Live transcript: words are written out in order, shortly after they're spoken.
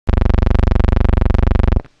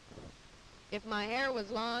if my hair was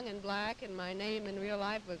long and black and my name in real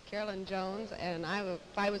life was Carolyn Jones and if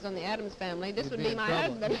I was on the Addams Family, this would be my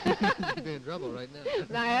husband. You'd be in trouble right now.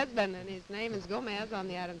 My husband, and his name is Gomez on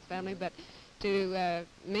the Addams Family, but to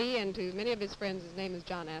me and to many of his friends, his name is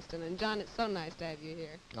John Astin. And John, it's so nice to have you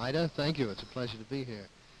here. Ida, thank you. It's a pleasure to be here.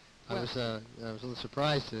 Well, I was a little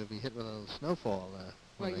surprised to be hit with a little snowfall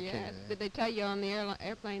when I came here. Did they tell you on the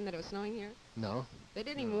airplane that it was snowing here? No. They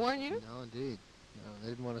didn't even warn you? No, indeed. No, they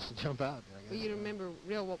didn't want us to jump out. I guess. Well, you remember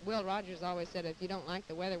Will Rogers always said, if you don't like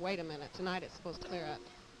the weather, wait a minute. Tonight it's supposed to clear up.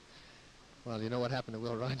 Well, you know what happened to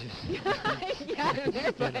Will Rogers? Yeah, an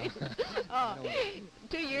airplane. Oh,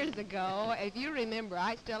 2 years ago, if you remember,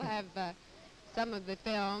 I still have some of the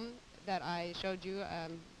film that I showed you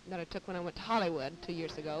that I took when I went to Hollywood 2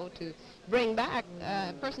 years ago to bring back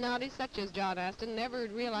personalities such as John Astin, never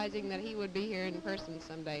realizing that he would be here in person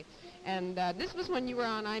someday. And this was when you were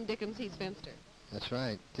on I'm Dickens, He's Finster. That's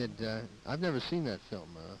right. I've never seen that film.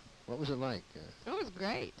 What was it like? It was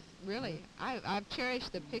great, really. I've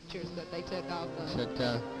cherished the pictures that they took of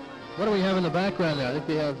them. What do we have in the background there? I think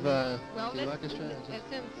we have well, the orchestra.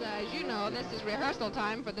 Since, as you know, this is rehearsal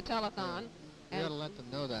time for the telethon. You ought to let them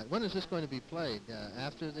know that. When is this going to be played?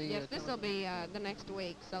 After the Yes, this will be the next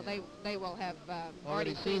week, so they will have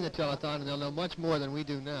already seen the telethon, and they'll know much more than we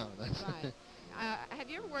do now. That's right. Have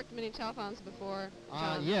you ever worked many telethons before,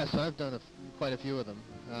 John? Yes, I've done quite a few of them.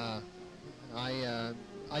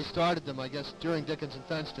 I started them, I guess, during Dickens and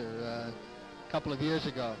Fenster a couple of years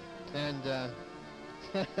ago, and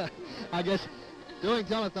I guess doing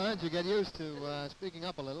telethons you get used to speaking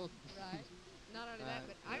up a little. Right. Not only that,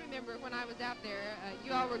 but I remember when I was out there,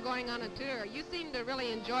 you all were going on a tour. You seemed to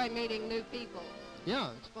really enjoy meeting new people.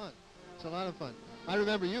 Yeah, it's fun. It's a lot of fun. I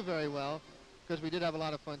remember you very well, because we did have a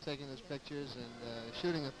lot of fun taking those pictures and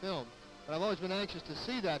shooting the film. But I've always been anxious to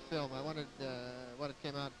see that film. I wanted when it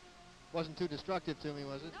came out. Wasn't too destructive to me,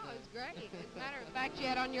 was it? No, it was great. As a matter of fact, you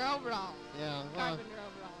had on your overalls. Yeah, Carpenter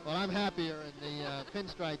overalls. Well, I'm happier in the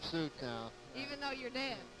pinstripe suit now. Even though you're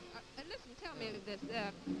dead. And listen, tell me this.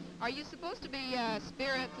 Are you supposed to be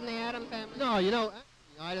spirits in the Addams Family? No, you know,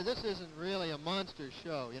 Ida, this isn't really a monster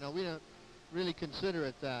show. You know, we don't really consider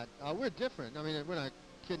it that. We're different. I mean, we're not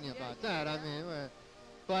kidding you about that. I mean,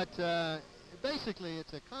 but basically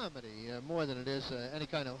it's a comedy more than it is any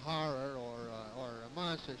kind of horror or a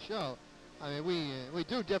monster show. I mean, we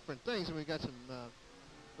do different things, and we've got some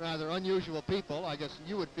rather unusual people. I guess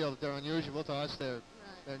you would feel that they're unusual. To us, they're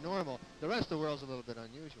normal. The rest of the world's a little bit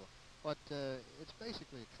unusual. But it's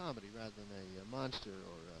basically a comedy rather than a monster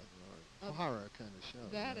or a horror kind of show.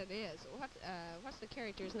 That it is. What's the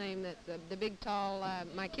character's name? That the big, tall,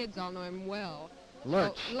 my kids all know him well.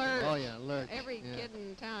 Lurch. Oh, Lurch. Oh, yeah, Lurch. Every kid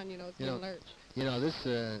in town, you know, it's named Lurch. You know, this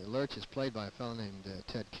Lurch is played by a fellow named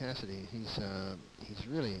Ted Cassidy. He's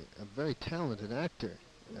really a very talented actor.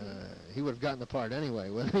 He would have gotten the part anyway,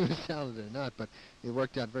 whether he was talented or not, but it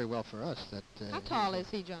worked out very well for us. How tall is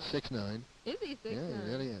he, John? 6'9". Is he 6'9"? Yeah,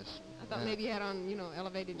 he really is. I thought maybe he had on, you know,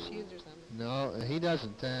 elevated shoes or something. No, he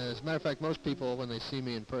doesn't. As a matter of fact, most people, when they see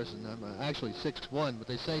me in person, I'm actually 6'1", but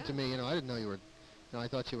they say to me, you know, I didn't know you were, I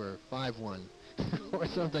thought you were 5'1", or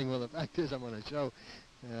something. Well, the fact is, I'm on a show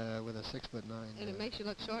with a 6'9". And it makes you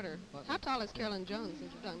look shorter. How tall is Carolyn Jones,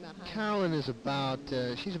 since you're talking about height? Carolyn is about,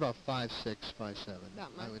 she's about 5'6", 5'7",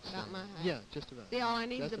 I would say. About my height. Yeah, just about. See, all I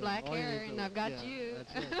need is the black hair, and I've got you.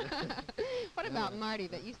 That's it. What about Marty,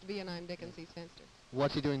 that used to be in I'm Dickens, He's Finster?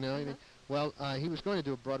 What's he doing now, you mean? Well, he was going to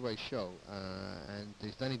do a Broadway show, and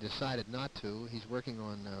then he decided not to. He's working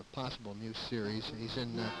on a possible new series. He's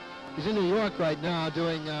in New York right now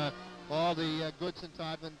doing all the Goodson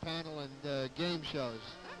Todman panel and game shows.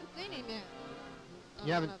 I haven't seen him yet.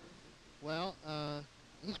 You haven't? Well,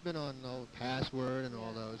 he's been on Password and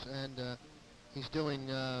all those, and he's doing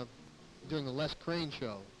the Les Crane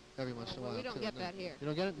show every once in a while. We don't get that here. You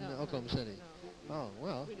don't get it in No. Oklahoma City? No. Oh,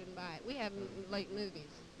 well. We didn't buy it. We have late movies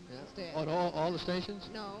instead. On all the stations?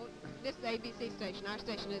 No, this is ABC station. Our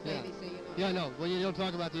station is ABC, you know. Yeah, I know. Well, you don't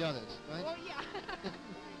talk about the others, right? Well, yeah.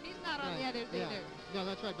 He's not on the others either. No,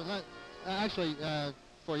 that's right. But actually,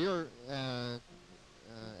 for your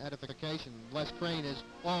edification, Les Crane is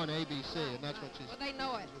on ABC, and that's what she's... Well, they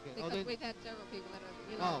know it, because we've had several people that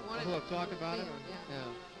have, you know, wanted who have talked about it? Yeah.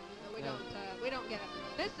 So we don't get it.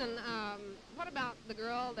 Listen, what about the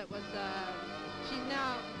girl that was, she's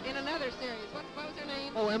now in another series. What was her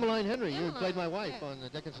name? Oh, Emmeline Henry. Emmeline, You played my wife on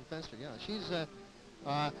Dickens and Fenster. Yeah,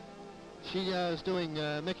 she is doing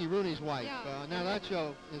Mickey Rooney's wife. Now that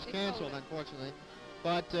show is canceled, unfortunately.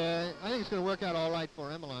 But I think it's going to work out all right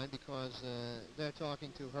for Emmeline, because they're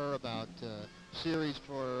talking to her about series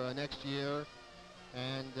for next year.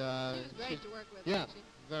 And She was great to work with. yeah, wasn't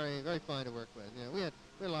she? very, very fun to work with. Yeah, we had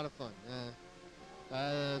a lot of fun.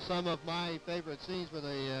 Some of my favorite scenes were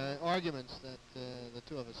the arguments that the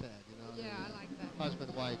two of us had. You know, Yeah, the I like that.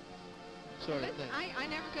 husband-wife sort of thing. I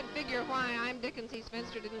never could figure why I'm Dickinson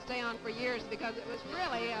Spencer didn't stay on for years, because it was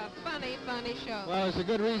really a funny show. Well, it's a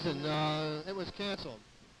good reason. It was canceled,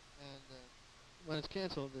 and when it's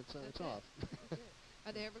canceled, it's off.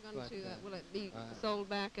 Are they ever going But, to, will it be sold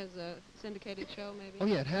back as a syndicated show, maybe? Oh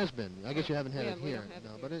yeah, it has been. I guess you haven't had it we here. don't have it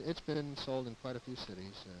No, here. but it's been sold in quite a few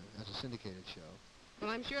cities as a syndicated show. Well,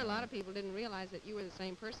 I'm sure a lot of people didn't realize that you were the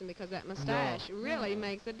same person, because that mustache really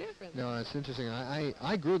makes a difference. No, it's interesting.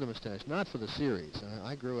 I grew the mustache, not for the series.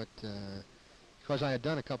 I grew it because I had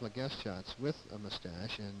done a couple of guest shots with a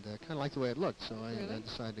mustache and kind of liked the way it looked, so I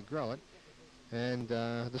decided to grow it. And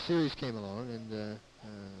the series came along, and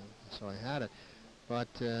so I had it. But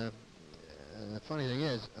the funny thing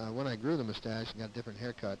is, when I grew the mustache and got a different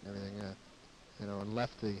haircut and everything, you know, and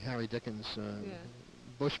left the Harry Dickens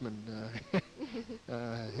Bushman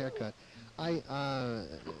haircut,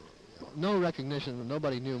 no recognition.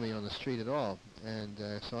 Nobody knew me on the street at all, and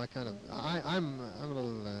so I kind of I'm a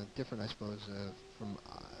little different, I suppose, from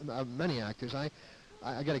many actors.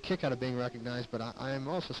 I get a kick out of being recognized, but I'm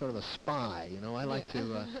also sort of a spy. You know, I like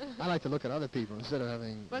to look at other people instead of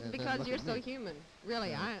having. But because you're so human,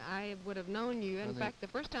 really, Yeah. I would have known you. In fact, the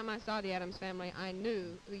first time I saw the Addams Family, I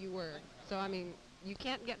knew who you were. So I mean, you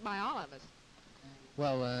can't get by all of us.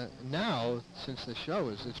 Well, now, since the show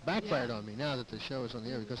it's backfired on me now that the show is on the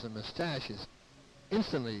air, because the mustache is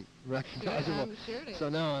instantly recognizable. I'm sure it is. So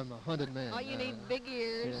now I'm a hunted man. All you need big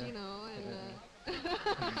ears, yeah. you know,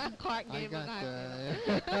 and Clark I gave got,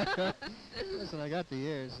 us listen, I got the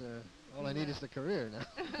ears. All I need is the career now.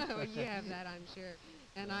 Well, you have that, I'm sure.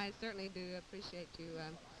 And I certainly do appreciate you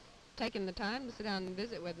taking the time to sit down and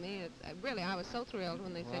visit with me. It's, really, I was so thrilled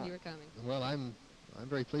when they said you were coming. Well, I'm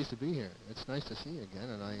very pleased to be here. It's nice to see you again,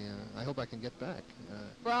 and I hope I can get back.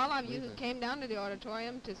 For all of you who came down to the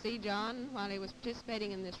auditorium to see John while he was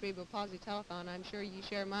participating in the cerebral palsy telethon, I'm sure you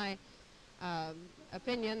share my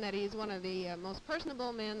opinion that he's one of the most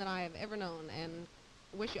personable men that I have ever known, and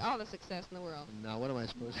wish you all the success in the world. Now, what am I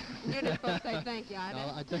supposed to... You're just supposed to say thank you, Ida.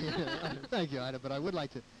 No, I tell you, thank you, Ida, but I would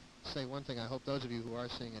like to say one thing. I hope those of you who are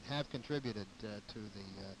seeing it have contributed to the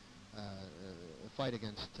fight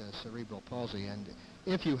against cerebral palsy, and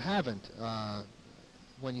if you haven't,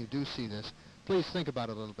 when you do see this, please think about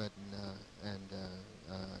it a little bit and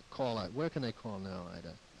call out. Where can they call now,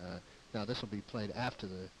 Ida? Now, this will be played after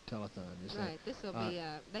the telethon. Right, this will be,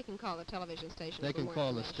 they can call the television station. They can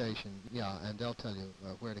call the information. station, yeah, and they'll tell you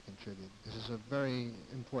where to contribute. This is a very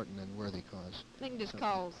important and worthy cause. They can just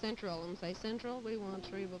call Central and say, Central, we want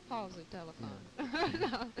cerebral palsy telephone.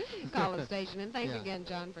 Call the station. And thanks again,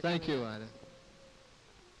 John, for coming. Thank you, Ida.